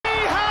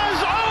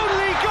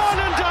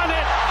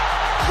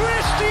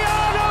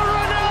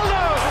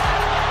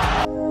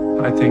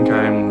I think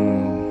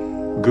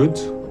I'm good,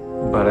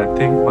 but I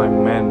think my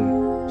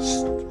main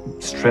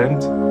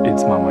strength,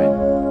 it's my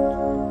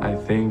mind. I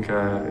think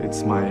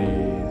it's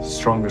my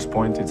strongest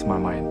point, it's my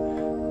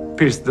mind.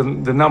 Pierce,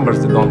 the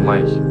numbers they don't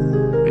lie.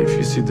 If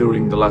you see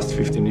during the last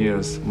 15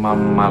 years,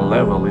 my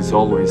level is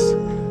always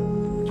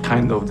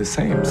kind of the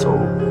same. So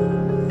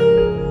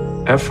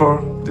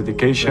effort,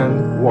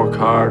 dedication, work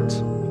hard,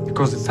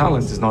 because the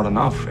talent is not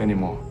enough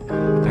anymore.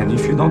 And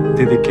if you don't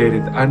dedicate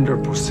it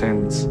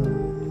 100%,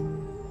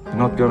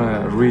 you're not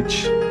gonna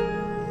reach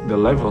the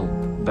level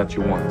that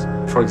you want.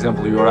 For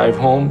example, you arrive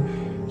home,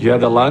 you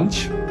had a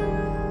lunch,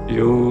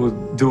 you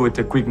do it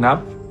a quick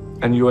nap,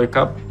 and you wake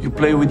up, you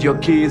play with your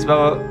kids,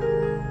 blah, blah,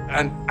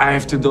 and I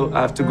have to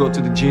go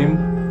to the gym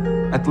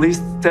at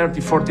least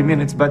 30, 40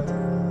 minutes, but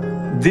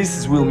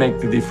this will make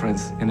the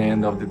difference in the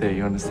end of the day,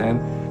 you understand?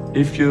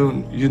 If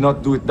you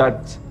not do it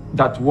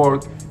that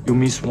work, you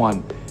miss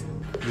one.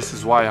 This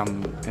is why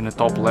I'm in a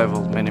top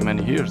level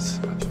many years.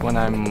 When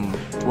I'm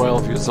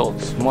 12 years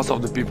old, most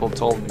of the people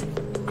told me,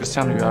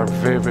 Cristiano, you are a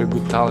very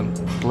good talent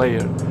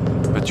player,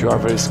 but you are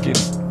very skinny,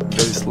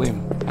 very slim.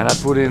 And I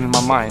put it in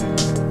my mind,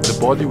 the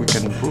body we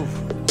can improve.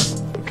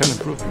 We can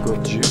improve, you go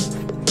to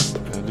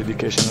gym,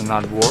 dedication and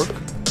hard work,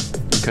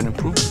 you can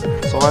improve.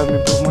 So I've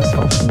improved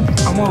myself.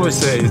 I'm always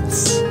say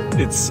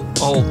it's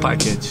all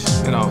package,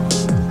 you know.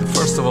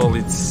 First of all,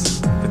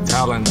 it's the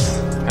talent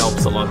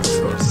helps a lot,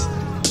 of course.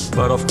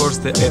 But of course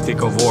the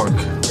ethic of work.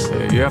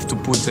 You have to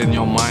put in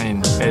your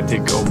mind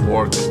ethic of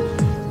work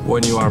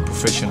when you are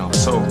professional.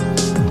 So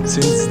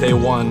since day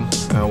one,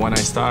 when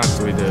I start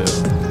with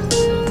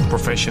a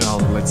professional,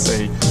 let's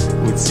say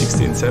with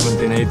 16,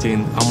 17,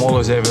 18, I'm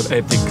always have an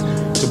ethic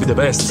to be the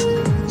best,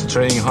 to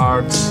train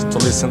hard, to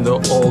listen to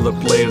all the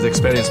players,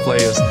 experienced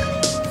players.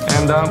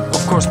 And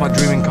of course my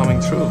dreaming coming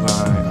true.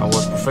 I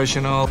was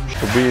professional.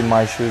 To be in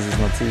my shoes is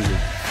not easy,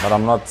 but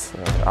I'm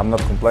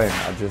not complaining.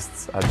 I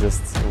just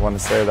want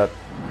to say that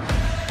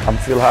I'm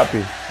feel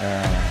happy.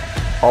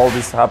 All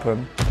this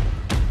happened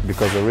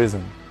because of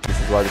reason. This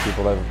is why the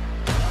people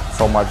have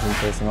so much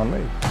interest on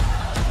me.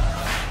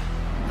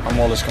 I'm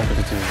always a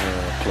competitive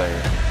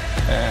player.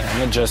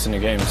 Not just in the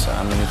games,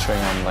 I'm in the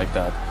training, I'm like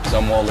that. So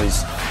I'm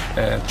always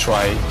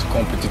try to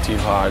competitive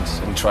hard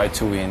and try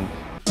to win.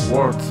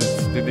 Words,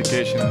 it's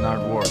dedication and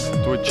hard work.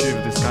 To achieve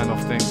this kind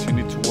of things, you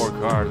need to work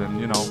hard and,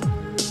 you know,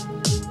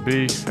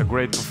 be a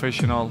great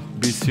professional,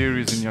 be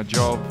serious in your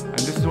job. And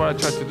this is what I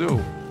try to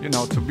do. You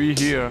know, to be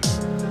here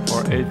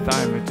for 8th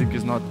time, I think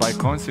is not by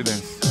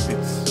coincidence.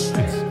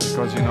 It's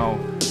because, you know,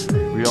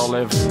 we all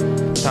have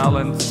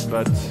talent,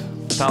 but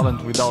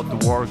talent without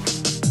the work,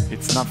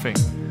 it's nothing.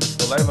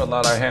 The level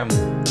that I am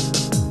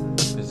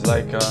is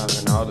like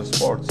in other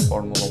sports,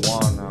 Formula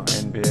 1,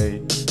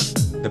 NBA.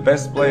 The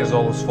best players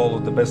always follow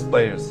the best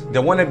players. They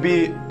want to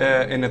be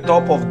in the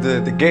top of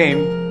the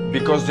game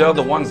because the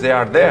other ones, they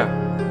are there.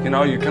 You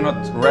know, you cannot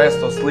rest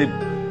or sleep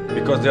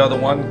because the other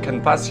one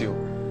can pass you.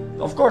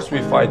 Of course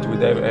we fight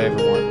with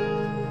everyone.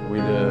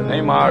 With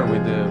Neymar,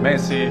 with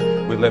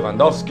Messi, with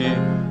Lewandowski,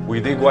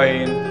 with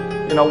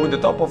Higuain, you know, with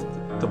the top of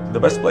the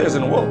best players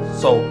in the world.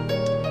 So,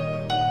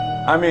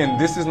 I mean,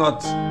 this is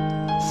not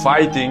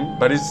fighting,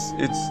 but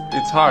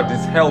it's hard,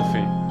 it's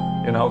healthy.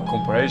 You know,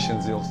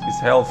 comparisons is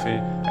healthy,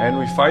 and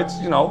we fight,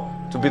 you know,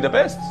 to be the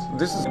best.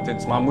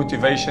 It's my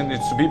motivation,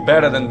 it's to be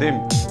better than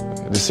them.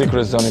 The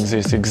secrets don't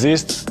exist.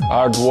 Exist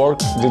hard work,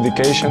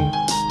 dedication,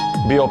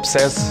 be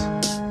obsessed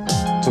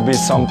to be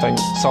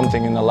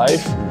something in a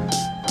life,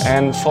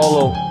 and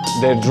follow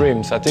their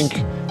dreams. I think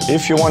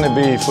if you want to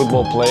be a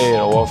football player,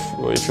 or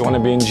if you want to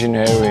be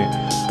engineering,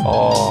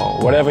 or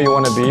whatever you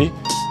want to be,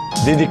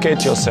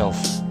 dedicate yourself.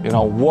 You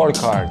know, work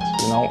hard.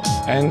 You know,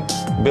 and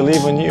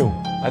believe in you.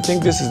 I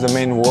think this is the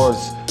main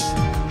words